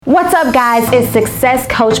What's up, guys? It's Success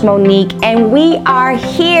Coach Monique, and we are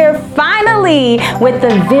here finally with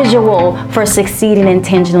the visual for Succeeding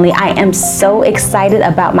Intentionally. I am so excited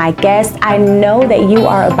about my guest. I know that you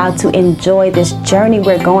are about to enjoy this journey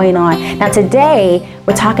we're going on. Now, today,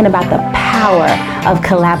 we're talking about the power of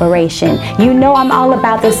collaboration. You know I'm all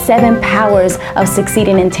about the 7 powers of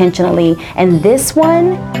succeeding intentionally, and this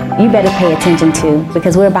one, you better pay attention to,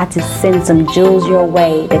 because we're about to send some jewels your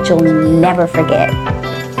way that you'll never forget.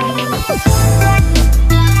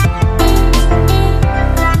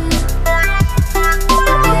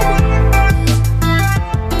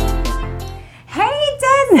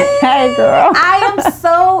 Hey, girl. I am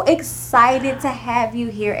so excited to have you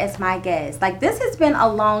here as my guest. Like, this has been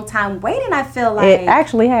a long time waiting, I feel like. It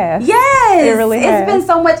actually has. Yes. It really has. It's been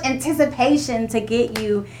so much anticipation to get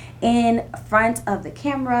you in front of the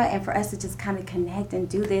camera and for us to just kind of connect and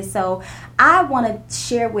do this. So I want to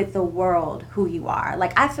share with the world who you are.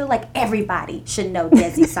 Like, I feel like everybody should know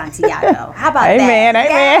Dezi Santiago. How about Amen, that?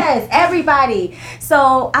 amen. Yes, everybody.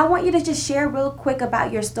 So I want you to just share real quick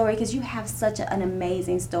about your story, because you have such an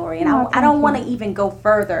amazing story. And I don't want to even go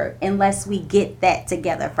further unless we get that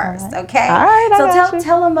together first, okay? All right, so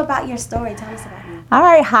tell them about your story. Tell us about you. All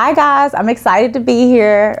right. Hi, guys. I'm excited to be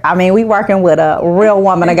here. I mean, we working with a real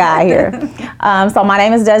woman, a guy here. So my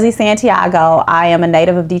name is Dezi Santiago. I am a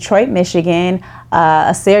native of Detroit, Michigan.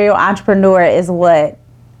 A serial entrepreneur is what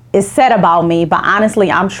is said about me, but honestly,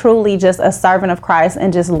 I'm truly just a servant of Christ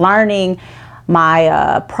and just learning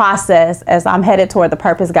my process as I'm headed toward the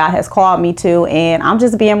purpose God has called me to. And I'm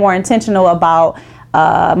just being more intentional about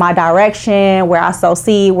my direction, where I sow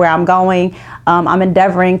seed, where I'm going. I'm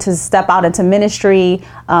endeavoring to step out into ministry.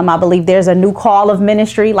 I believe there's a new call of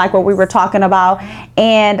ministry, like what we were talking about.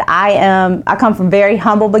 And I come from very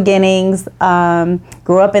humble beginnings.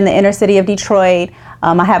 Grew up in the inner city of Detroit.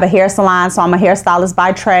 I have a hair salon, so I'm a hairstylist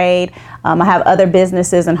by trade. I have other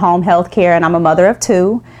businesses in home health care, and I'm a mother of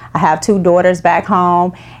 2. I have 2 daughters back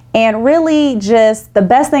home. And really, just the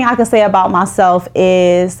best thing I can say about myself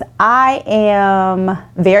is I am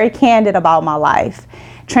very candid about my life.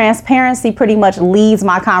 Transparency pretty much leads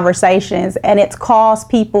my conversations, and it's caused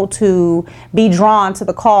people to be drawn to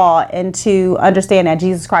the call and to understand that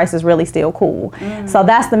Jesus Christ is really still cool. So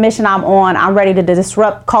that's the mission I'm on. I'm ready to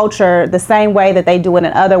disrupt culture the same way that they do it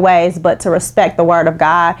in other ways, but to respect the Word of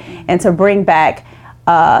God and to bring back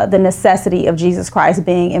the necessity of Jesus Christ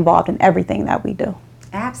being involved in everything that we do.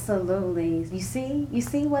 Absolutely. You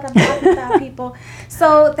see what I'm talking about, people?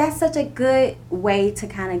 So that's such a good way to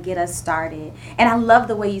kind of get us started. And I love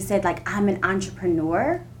the way you said, like, I'm an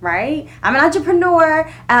entrepreneur, right? I'm an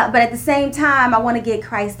entrepreneur, but at the same time, I want to get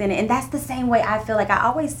Christ in it. And that's the same way I feel. Like I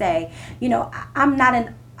always say, you know, I'm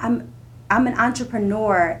an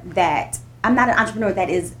entrepreneur that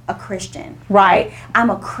is a Christian. Right. I'm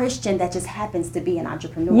a Christian that just happens to be an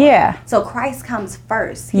entrepreneur. Yeah. So Christ comes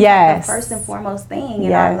first. He's Yes. like the first and foremost thing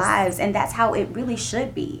in our lives, and that's how it really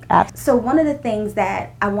should be. So one of the things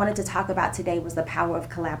that I wanted to talk about today was the power of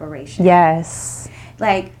collaboration. Yes.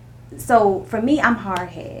 Like, so for me, I'm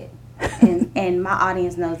hard-headed. And my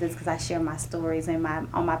audience knows this because I share my stories on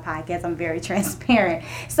my podcast. I'm very transparent.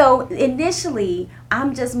 So initially, I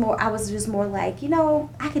was just more like, you know,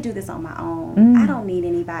 I could do this on my own. I don't need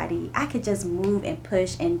anybody. I could just move and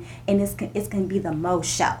push, and it's going to be the most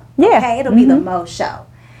show. Yeah. Okay? It'll be the most show.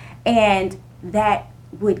 And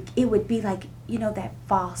it would be like, you know, that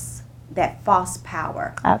false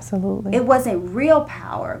power. Absolutely. It wasn't real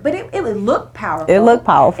power, but it would look powerful. It looked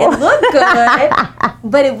powerful. It looked good,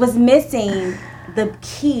 but it was missing the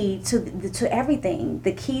key to everything.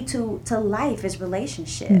 The key to life is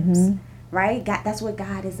relationships, right? God, that's what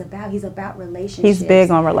God is about. He's about relationships. He's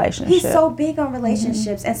big on relationships. He's so big on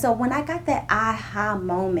relationships. And so when I got that aha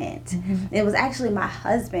moment, it was actually my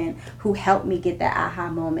husband who helped me get that aha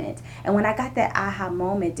moment. And when I got that aha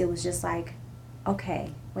moment, it was just like,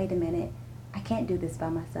 okay, wait a minute. I can't do this by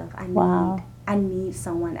myself. I need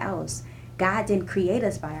someone else. God didn't create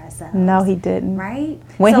us by ourselves. No, he didn't. Right?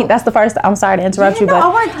 That's the first, I'm sorry to interrupt you,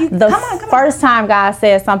 but the first time God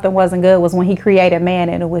said something wasn't good was when he created man,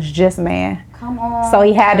 and it was just man. Come on. So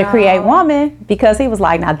he had to create woman because he was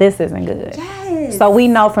like, now this isn't good. Yes. So we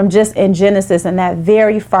know from just in Genesis, in that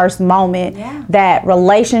very first moment, that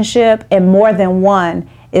relationship and more than one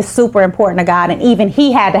is super important to God, and even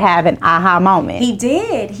he had to have an aha moment. He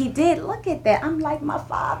did. Look at that. I'm like my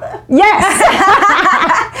father. Yes.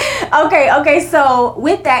 Okay. So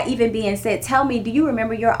with that even being said, tell me, do you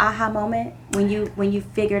remember your aha moment when you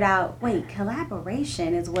figured out, wait,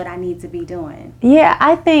 collaboration is what I need to be doing? Yeah,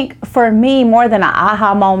 I think for me, more than an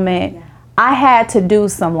aha moment, I had to do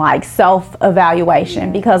some like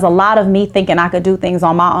self-evaluation because a lot of me thinking I could do things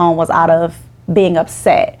on my own was out of being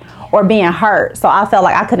upset or being hurt. So I felt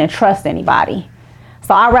like I couldn't trust anybody.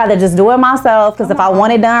 So I'd rather just do it myself, because if I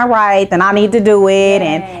want it done right, then I need to do it.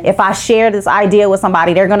 And if I share this idea with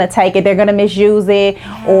somebody, they're going to take it, they're going to misuse it,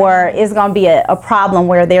 or it's going to be a problem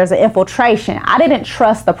where there's an infiltration. I didn't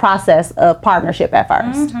trust the process of partnership at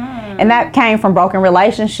first. And that came from broken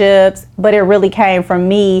relationships, but it really came from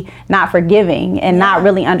me not forgiving and not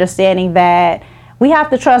really understanding that we have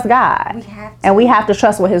to trust God. And we have to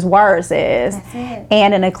trust what his word says.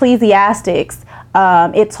 And in Ecclesiastics,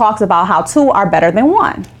 it talks about how two are better than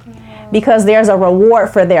one because there's a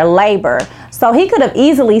reward for their labor. So he could have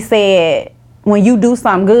easily said, when you do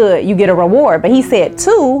something good, you get a reward. But he said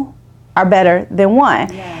two are better than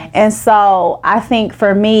one. And so I think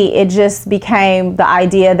for me, it just became the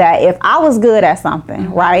idea that if I was good at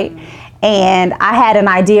something, right? And I had an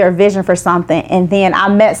idea or vision for something, and then I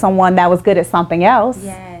met someone that was good at something else,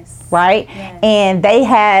 right? And they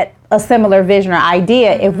had a similar vision or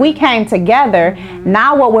idea. If we came together,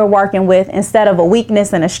 now what we're working with, instead of a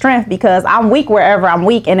weakness and a strength, because I'm weak wherever I'm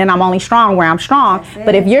weak, and then I'm only strong where I'm strong.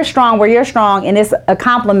 But if you're strong where you're strong, and it's a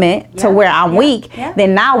complement to where I'm weak,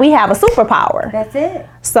 then now we have a superpower. That's it.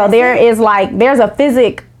 So there's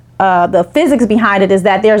a the physics behind it is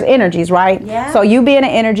that there's energies, right? So you being an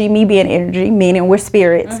energy, me being energy, meaning we're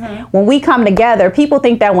spirits. When we come together, people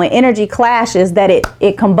think that when energy clashes that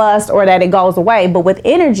it combusts or that it goes away. But with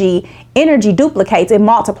energy duplicates, it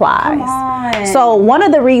multiplies. So one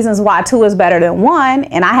of the reasons why two is better than one,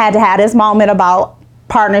 and I had to have this moment about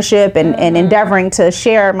partnership and endeavoring to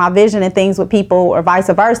share my vision and things with people or vice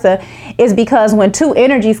versa, is because when two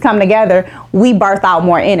energies come together, we birth out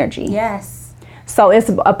more energy. So it's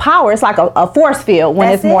a power. It's like a force field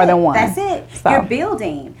when it's more than one. That's it. So. You're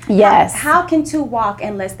building. How can two walk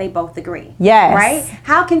unless they both agree? Right?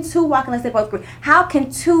 How can two walk unless they both agree?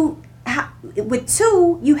 With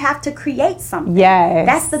two, you have to create something.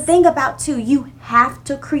 That's the thing about two. You have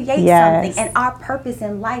to create something. And our purpose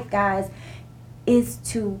in life, guys, is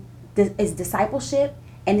discipleship,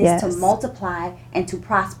 and is to multiply and to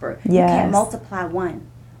prosper. You can't multiply one.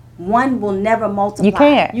 One will never multiply. You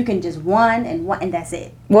can't. You can just one, and that's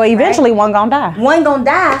it. Well, eventually one gonna die. One gonna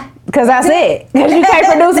die. Because that's it. Because you can't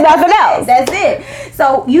produce nothing else. That's it.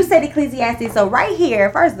 So you said Ecclesiastes. So right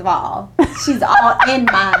here, first of all, she's all in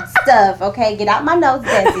my stuff. Okay, get out my notes,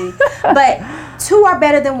 Dezi. But two are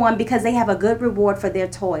better than one because they have a good reward for their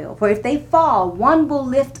toil. For if they fall, one will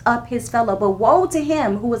lift up his fellow. But woe to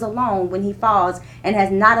him who is alone when he falls and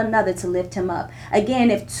has not another to lift him up.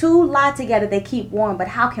 Again, if two lie together, they keep warm. But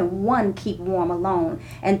how can one keep warm alone?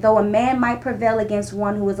 And though a man might prevail against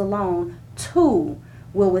one who is alone, two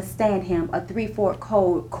will withstand him. A three-fourth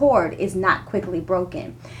cord is not quickly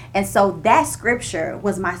broken. And so that scripture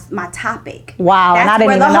was my topic. Wow. That's and I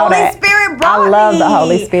didn't even know that. Where the Holy Spirit brought me. I love the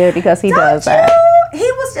Holy Spirit because he does that. He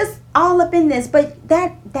was just all up in this. But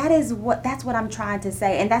that's what I'm trying to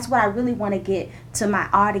say. And that's what I really want to get to my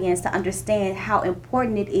audience, to understand how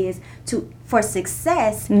important it is for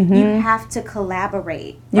success. You have to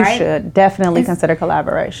collaborate. You right? should definitely consider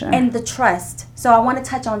collaboration. And the trust. So I want to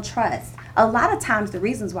touch on trust. A lot of times the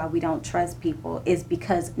reasons why we don't trust people is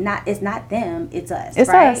because it's not them, it's us. It's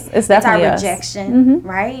right? us. It's definitely our us. rejection,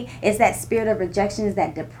 right? It's that spirit of rejection, it's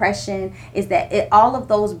that depression, is that all of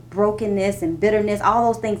those brokenness and bitterness,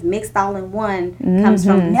 all those things mixed all in one comes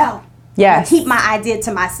from no. I keep my idea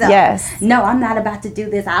to myself. No, I'm not about to do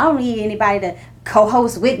this. I don't need anybody to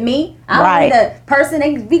co-host with me. I don't need a person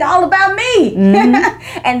that can be all about me.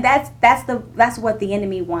 And that's what the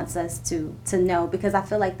enemy wants us to know, because I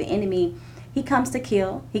feel like the enemy, he comes to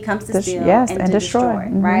kill, he comes to steal, and to destroy,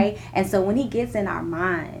 right? And so when he gets in our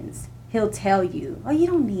minds, he'll tell you, oh, you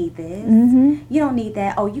don't need this. You don't need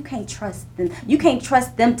that. Oh, you can't trust them. You can't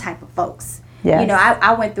trust them type of folks. You know,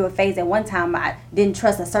 I went through a phase at one time I didn't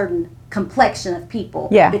trust a certain complexion of people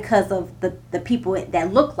because of the people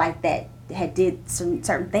that looked like that had did some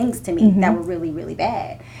certain things to me that were really, really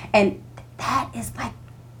bad. And that's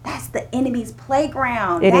the enemy's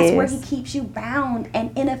playground. That's where he keeps you bound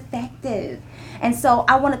and ineffective. And so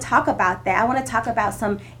I want to talk about that. I want to talk about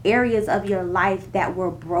some areas of your life that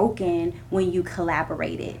were broken when you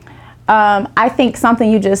collaborated. I think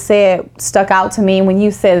something you just said stuck out to me when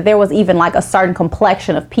you said there was even like a certain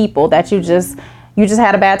complexion of people that you just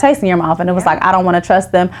had a bad taste in your mouth, and it was like, I don't want to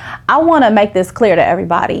trust them. I want to make this clear to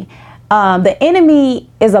everybody. The enemy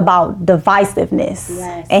is about divisiveness,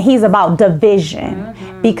 and he's about division,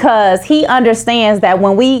 because he understands that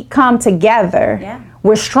when we come together,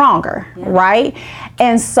 we're stronger, right?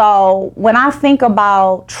 And so when I think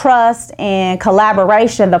about trust and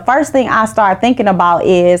collaboration, the first thing I start thinking about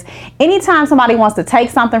is anytime somebody wants to take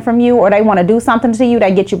something from you or they want to do something to you,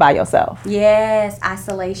 they get you by yourself. Yes,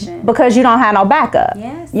 isolation. Because you don't have no backup.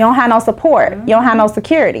 Yes. You don't have no support. You don't have no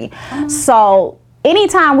security. So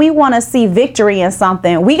anytime we want to see victory in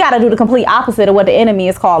something, we got to do the complete opposite of what the enemy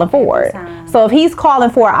is calling for. So if he's calling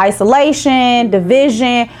for isolation,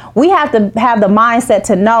 division, we have to have the mindset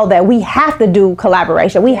to know that we have to do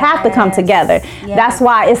collaboration. We have to come together. That's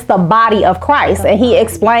why it's the body of Christ. And he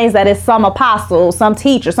explains that it's some apostles, some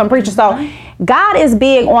teachers, some preachers. So God is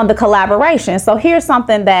big on the collaboration. So here's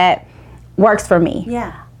something that works for me.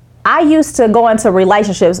 I used to go into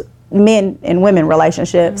relationships, men and women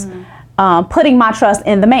relationships, putting my trust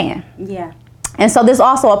in the man. And so this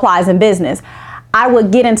also applies in business. I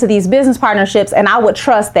would get into these business partnerships and I would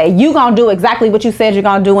trust that you gonna do exactly what you said you're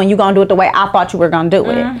gonna do and you're gonna do it the way I thought you were gonna do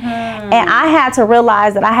it. And I had to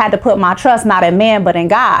realize that I had to put my trust not in man but in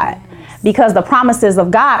God. Because the promises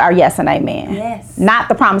of God are yes and amen, not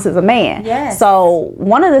the promises of man. So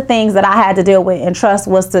one of the things that I had to deal with and trust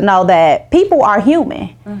was to know that people are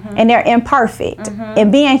human and they're imperfect.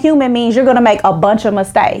 And being human means you're going to make a bunch of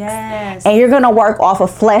mistakes. And you're going to work off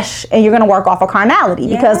of flesh and you're going to work off of carnality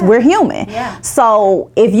because we're human.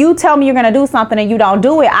 So if you tell me you're going to do something and you don't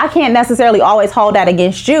do it, I can't necessarily always hold that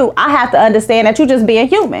against you. I have to understand that you're just being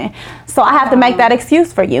human. So I have to make that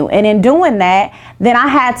excuse for you. And in doing that, then I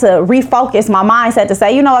had to refocus my mindset to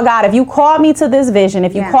say, you know what, God, if you called me to this vision,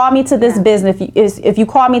 if you called me to this business, if you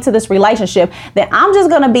called me to this relationship, then I'm just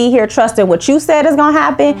going to be here trusting what you said is going to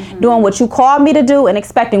happen, doing what you called me to do and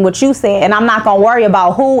expecting what you said. And I'm not going to worry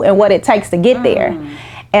about who and what it takes to get there.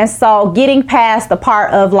 And so getting past the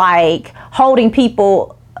part of like holding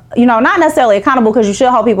people, you know, not necessarily accountable because you should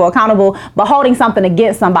hold people accountable, but holding something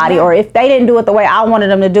against somebody or if they didn't do it the way I wanted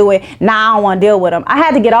them to do it, now I don't want to deal with them. I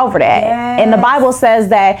had to get over that. And the Bible says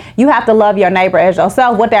that you have to love your neighbor as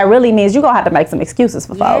yourself. What that really means, you're going to have to make some excuses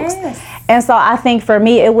for folks. And so I think for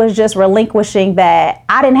me, it was just relinquishing that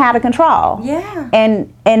I didn't have the control.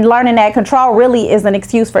 And learning that control really is an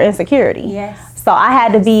excuse for insecurity. So I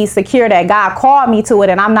had to be secure that God called me to it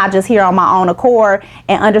and I'm not just here on my own accord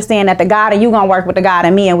and understand that the God and you going to work with the God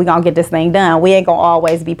and me and we going to get this thing done. We ain't going to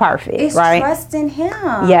always be perfect, it's right? Trust in him.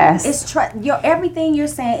 It's everything you're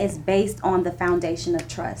saying is based on the foundation of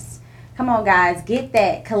trust. Come on, guys, get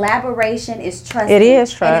that. Collaboration is trusting. It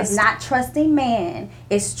is trust. And it's not trusting man,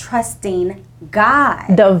 it's trusting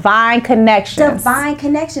God. Divine connections. Divine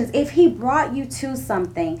connections. If he brought you to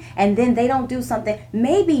something and then they don't do something,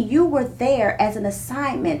 maybe you were there as an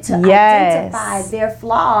assignment to identify their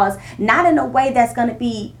flaws, not in a way that's going to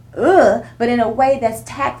be but in a way that's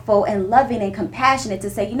tactful and loving and compassionate to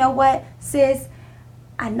say, you know what, sis,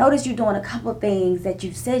 I noticed you doing a couple things that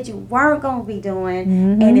you said you weren't going to be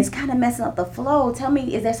doing, and it's kind of messing up the flow. Tell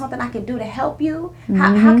me, is there something I can do to help you?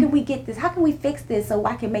 How can we get this? How can we fix this so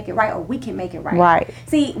I can make it right or we can make it right?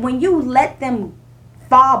 See, when you let them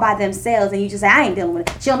fall by themselves and you just say, I ain't dealing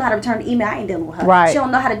with it. She don't know how to return the email. I ain't dealing with her. She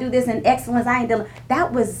don't know how to do this in excellence. I ain't dealing.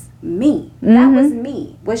 That was me. That was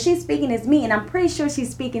me. What she's speaking is me, and I'm pretty sure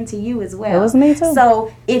she's speaking to you as well. It was me too.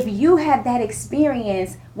 So if you have that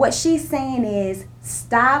experience, what she's saying is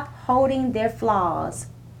stop holding their flaws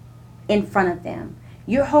in front of them.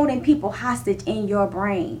 You're holding people hostage in your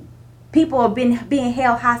brain. People have been being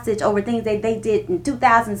held hostage over things that they did in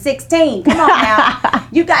 2016. Come on now.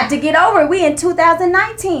 You got to get over it. We in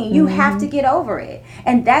 2019. You have to get over it.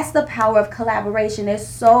 And that's the power of collaboration. There's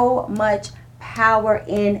so much power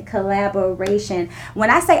in collaboration. When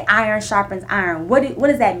I say iron sharpens iron, what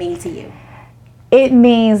does that mean to you? It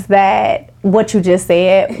means that what you just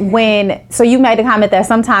said, so you made the comment that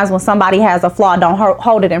sometimes when somebody has a flaw, don't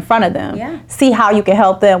hold it in front of them. See how you can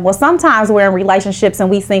help them. Well, sometimes we're in relationships and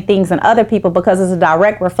we see things in other people because it's a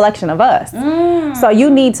direct reflection of us. So you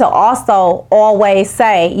need to also always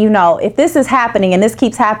say, you know, if this is happening and this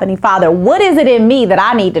keeps happening, Father, what is it in me that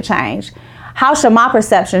I need to change? How should my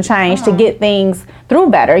perception change to get things through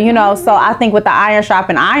better? You know, so I think with the iron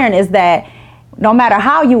sharpen iron is that no matter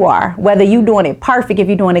how you are, whether you're doing it perfect, if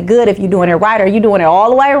you're doing it good, if you're doing it right, or you're doing it all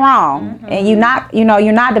the way wrong, and you're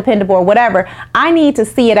not dependable or whatever, I need to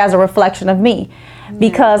see it as a reflection of me.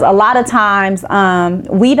 Because a lot of times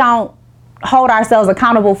we don't hold ourselves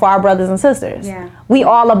accountable for our brothers and sisters. We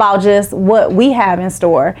all about just what we have in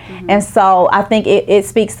store. And so I think it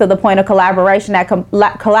speaks to the point of collaboration, that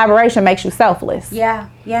collaboration makes you selfless.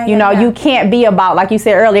 You know, you can't be about, like you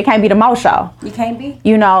said earlier, it can't be the mo show. You can't be.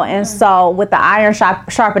 You know, and so with the iron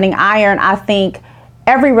sharpening iron, I think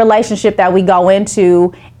every relationship that we go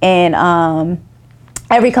into and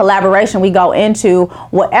every collaboration we go into,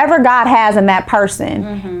 whatever God has in that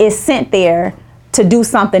person is sent there to do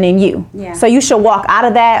something in you. Yeah. So you should walk out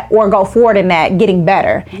of that or go forward in that getting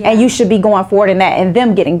better. Yeah. And you should be going forward in that and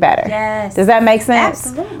them getting better. Yes. Does that make sense?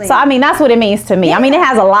 Absolutely. So I mean, that's what it means to me. Yeah. I mean, it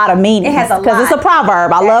has a lot of meaning. It has a lot. Because it's a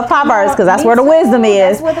proverb. I love proverbs because that's where the wisdom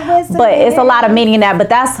is. That's where the wisdom but is. it's a lot of meaning in that. But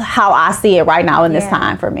that's how I see it right now in this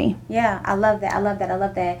time for me. Yeah, I love that. I love that. I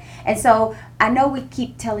love that. And so I know we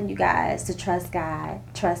keep telling you guys to trust God,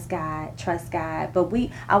 trust God, trust God. But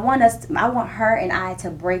I want her and I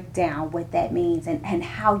to break down what that means and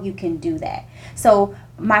how you can do that. So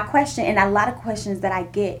my question, and a lot of questions that I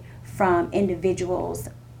get from individuals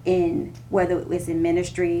in, whether it's in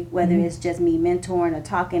ministry, whether it's just me mentoring or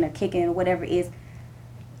talking or kicking or whatever it is,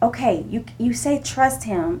 okay, you say trust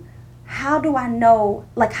him. How do I know,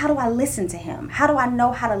 like, how do I listen to him? How do I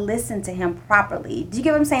know how to listen to him properly? Do you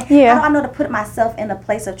get what I'm saying? Yeah. How do I know to put myself in a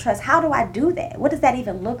place of trust? How do I do that? What does that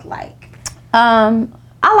even look like?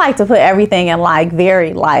 I like to put everything in like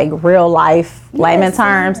very like real life layman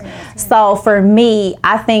terms. Yes. So for me,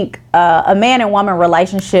 I think a man and woman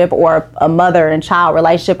relationship or a mother and child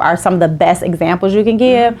relationship are some of the best examples you can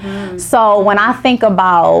give. So when I think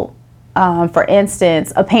about, for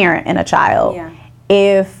instance, a parent and a child,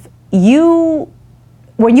 if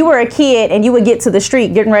when you were a kid and you would get to the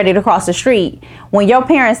street, getting ready to cross the street, when your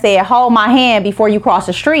parents said, hold my hand before you cross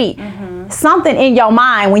the street, something in your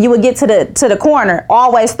mind when you would get to the corner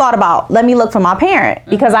always thought about, let me look for my parent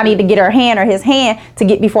because I need to get her hand or his hand to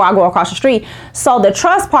get before I go across the street. So the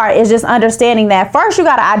trust part is just understanding that first you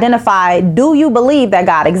got to identify, do you believe that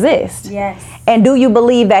God exists? Yes. And do you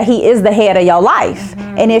believe that he is the head of your life?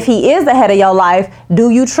 And if he is the head of your life,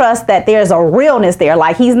 do you trust that there's a realness there?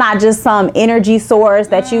 Like he's not just some energy source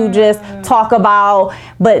that you just talk about,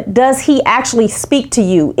 but does he actually speak to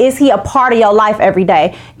you? Is he a part of your life every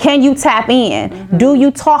day? Can you tap in? Do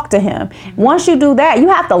you talk to him? Once you do that, you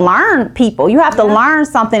have to learn people. You have to learn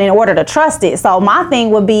something in order to trust it. So my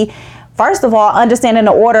thing would be, first of all, understanding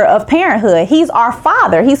the order of parenthood. He's our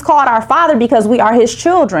father. He's called our father because we are his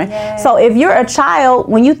children. Yes. So if you're a child,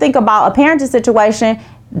 when you think about a parenting situation,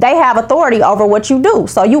 they have authority over what you do.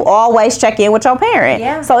 So you always check in with your parent.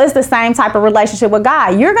 Yeah. So it's the same type of relationship with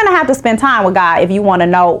God. You're going to have to spend time with God if you want to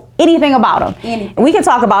know anything about him. Anything. We can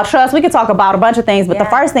talk about trust. We can talk about a bunch of things. But the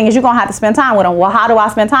first thing is you're going to have to spend time with him. Well, how do I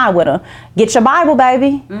spend time with him? Get your Bible,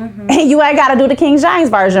 baby. You ain't got to do the King James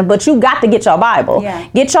Version, but you got to get your Bible. Yeah.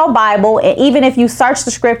 Get your Bible. And even if you search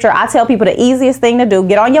the scripture, I tell people the easiest thing to do,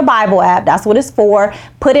 get on your Bible app. That's what it's for.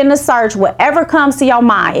 Put in the search, whatever comes to your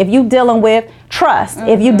mind. If you dealing with trust,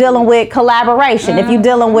 if you're dealing with collaboration, if you're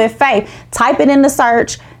dealing with faith, type it in the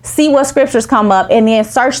search, see what scriptures come up, and then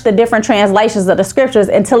search the different translations of the scriptures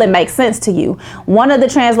until it makes sense to you. One of the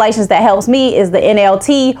translations that helps me is the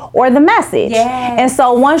NLT or the Message. Yes. And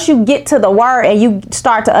so once you get to the word and you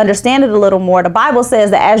start to understand it a little more, the Bible says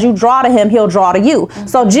that as you draw to him, he'll draw to you.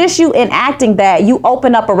 So just you enacting that, you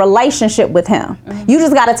open up a relationship with him. You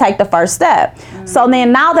just got to take the first step. So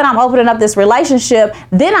then now that I'm opening up this relationship,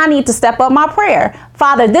 then I need to step up my prayer.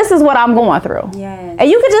 Father, this is what I'm going through. Yes. And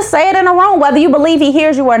you can just say it in a room, whether you believe he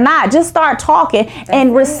hears you or not. Just start talking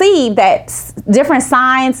and receive that different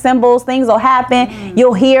signs, symbols, things will happen.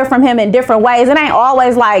 You'll hear from him in different ways. It ain't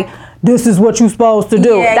always like, this is what you're supposed to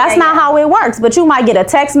do. That's not how it works. But you might get a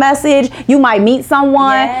text message. You might meet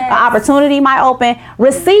someone. An opportunity might open.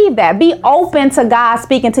 Receive that. Be open to God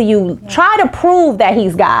speaking to you. Try to prove that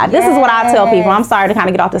he's God. This is what I tell people. I'm sorry to kind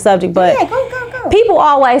of get off the subject, but Go. people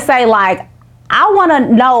always say, like, I want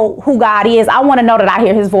to know who God is. I want to know that I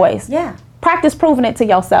hear his voice. Yeah. Practice proving it to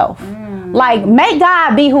yourself. Like, make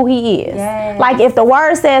God be who he is. Yes. Like, if the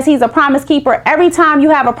word says he's a promise keeper, every time you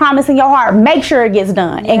have a promise in your heart, make sure it gets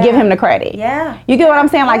done and give him the credit. Yeah. You get what I'm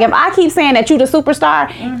saying? Like, if I keep saying that you the superstar,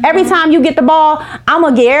 every time you get the ball, I'm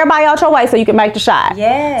going to get everybody out your way so you can make the shot.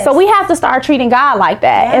 Yes. So we have to start treating God like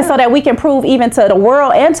that. Yeah. And so that we can prove even to the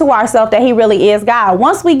world and to ourselves that he really is God.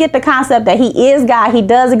 Once we get the concept that he is God, he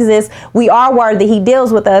does exist, we are worthy, he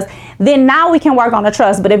deals with us, then now we can work on the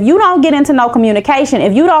trust. But if you don't get into no communication,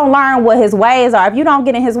 if you don't learn what his ways are, if you don't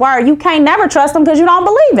get in his word, you can't never trust him because you don't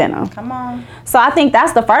believe in him. Come on. So I think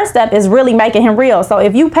that's the first step, is really making him real. So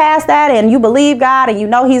if you pass that and you believe God and you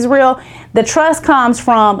know he's real, the trust comes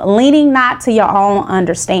from leaning not to your own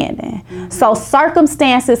understanding. So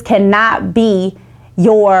circumstances cannot be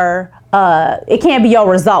your it can't be your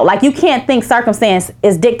result. Like, you can't think circumstance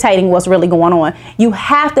is dictating what's really going on. You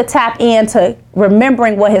have to tap into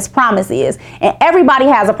remembering what his promise is. And everybody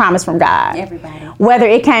has a promise from God. Everybody. Whether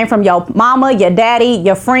it came from your mama, your daddy,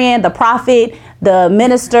 your friend, the prophet, the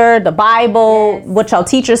minister, the Bible, what your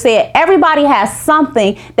teacher said. Everybody has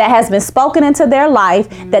something that has been spoken into their life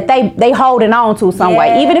that they holding on to some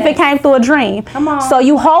way, even if it came through a dream. Come on. So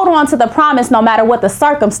you hold on to the promise no matter what the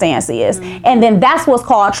circumstance is. And then that's what's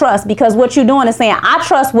called trust, because what you're doing is saying, I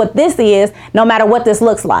trust what this is no matter what this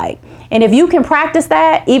looks like. And if you can practice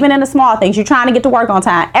that, even in the small things, you're trying to get to work on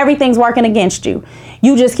time, everything's working against you.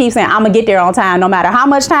 You just keep saying, I'm going to get there on time, no matter how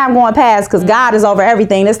much time going past, because God is over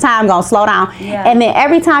everything. This time going to slow down. Yeah. And then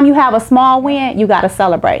every time you have a small win, you got to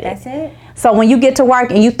celebrate it. That's it. So when you get to work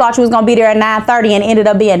and you thought you was going to be there at 9:30 and it ended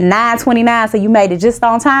up being 9:29, so you made it just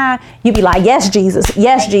on time, you be like, yes, Jesus,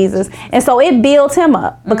 yes, Jesus. And so it builds him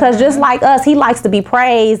up, because just like us, he likes to be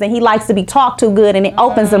praised and he likes to be talked to good, and it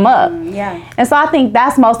opens him up. Yeah. And so I think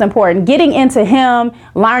that's most important, getting into him,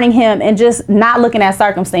 learning him, and just not looking at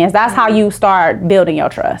circumstance. That's how you start building your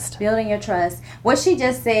trust. Building your trust. What she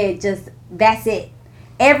just said, that's it.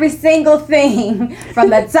 Every single thing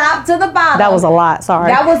from the top to the bottom. That was a lot.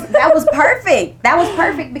 Sorry. That was perfect. That was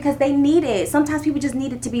perfect, because they need it. Sometimes people just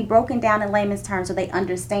need it to be broken down in layman's terms so they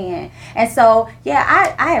understand. And so,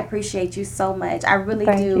 yeah, I appreciate you so much. I really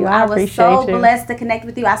Thank do. you. I was so you. blessed to connect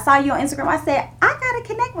with you. I saw you on Instagram. I said, I gotta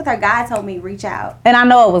connect with her. God told me reach out. And I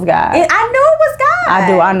know it was God. And I knew it was God. I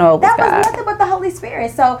do. I know it was that God. That was nothing but the Holy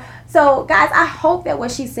Spirit. So, guys, I hope that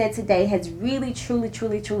what she said today has really, truly,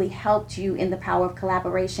 truly, truly helped you in the power of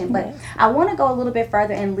collaboration. But I want to go a little bit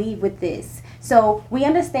further and leave with this. So we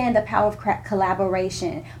understand the power of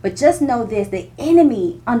collaboration, but just know this: the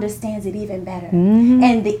enemy understands it even better.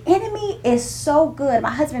 And the enemy is so good.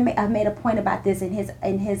 My husband made a point about this in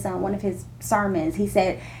his one of his sermons. He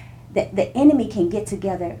said that the enemy can get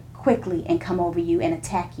together quickly and come over you and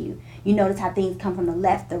attack you. You notice how things come from the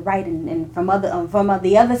left, the right, and from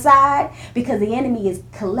the other side, because the enemy is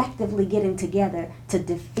collectively getting together to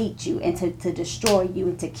defeat you and to destroy you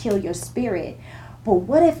and to kill your spirit. But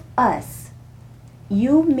what if us,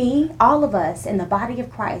 you, me, all of us in the body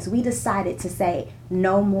of Christ, we decided to say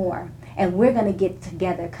no more, and we're going to get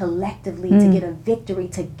together collectively to get a victory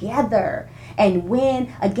together and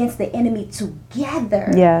win against the enemy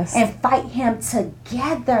together. Yes. And fight him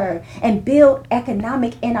together and build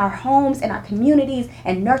economic in our homes, in our communities,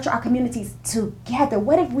 and nurture our communities together.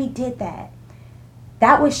 What if we did that?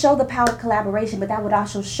 That would show the power of collaboration, but that would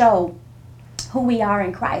also show who we are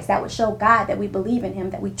in Christ. That would show God that we believe in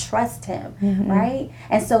him, that we trust him, right?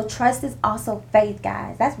 And so trust is also faith,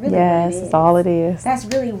 guys. That's really what it is. Yes, that's all it is. That's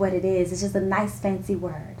really what it is. It's just a nice fancy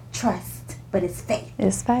word. Trust, but it's faith.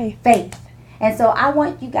 It's faith. Faith. And so I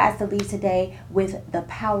want you guys to leave today with the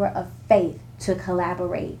power of faith to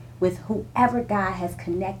collaborate with whoever God has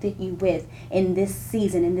connected you with in this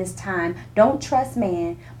season, in this time. Don't trust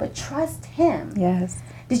man, but trust him. Yes.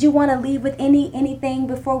 Did you want to leave with anything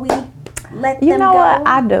before we let them go? You know what?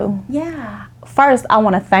 I do. Yeah. First, I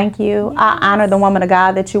want to thank you. Yes. I honor the woman of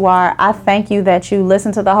God that you are. I thank you that you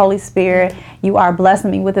listen to the Holy Spirit. You are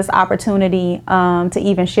blessing me with this opportunity to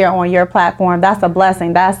even share on your platform. That's a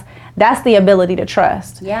blessing. That's the ability to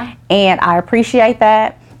trust. Yeah. And I appreciate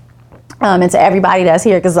that. And to everybody that's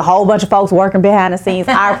here, because a whole bunch of folks working behind the scenes,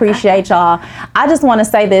 I appreciate y'all. I just want to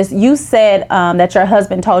say this. You said that your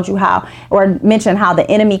husband told you how, or mentioned how the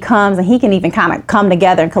enemy comes and he can even kind of come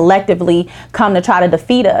together and collectively come to try to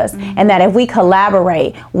defeat us. And that if we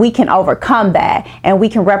collaborate, we can overcome that, and we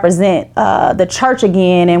can represent the church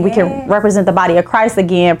again, and we can represent the body of Christ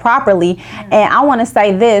again properly. And I want to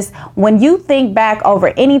say this: when you think back over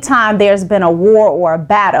any time there's been a war or a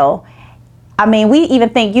battle, I mean, we even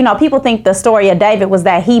think, people think the story of David was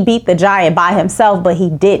that he beat the giant by himself, but he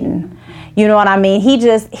didn't. You know what I mean? He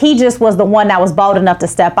just was the one that was bold enough to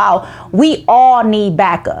step out. We all need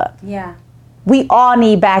backup. Yeah. We all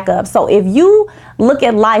need backup. So if you look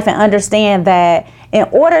at life and understand that in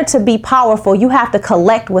order to be powerful, you have to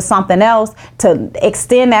collect with something else to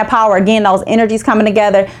extend that power. Again, those energies coming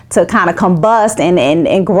together to kind of combust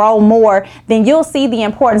and grow more, then you'll see the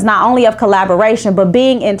importance not only of collaboration, but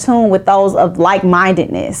being in tune with those of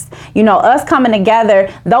like-mindedness. Us coming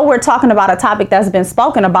together, though we're talking about a topic that's been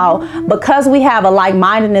spoken about, because we have a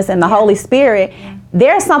like-mindedness in the Holy Spirit,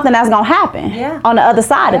 there's something that's going to happen on the other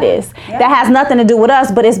side of this that has nothing to do with us,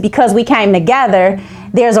 but it's because we came together.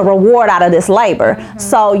 There's a reward out of this labor.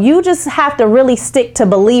 So you just have to really stick to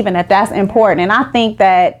believing that that's important. And I think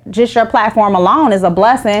that just your platform alone is a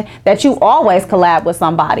blessing, that you always collab with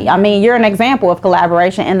somebody. I mean, you're an example of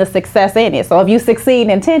collaboration and the success in it. So if you succeed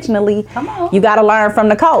intentionally, you got to learn from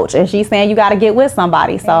the coach. And she's saying you got to get with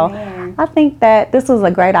somebody. So I think that this was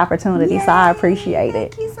a great opportunity. So I appreciate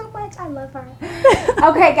it. Thank you so much. I love her.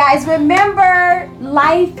 Okay, guys, remember,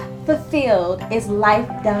 life fulfilled is life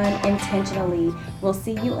done intentionally. We'll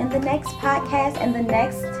see you in the next podcast and the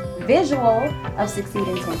next visual of Succeed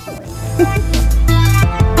Intentionally.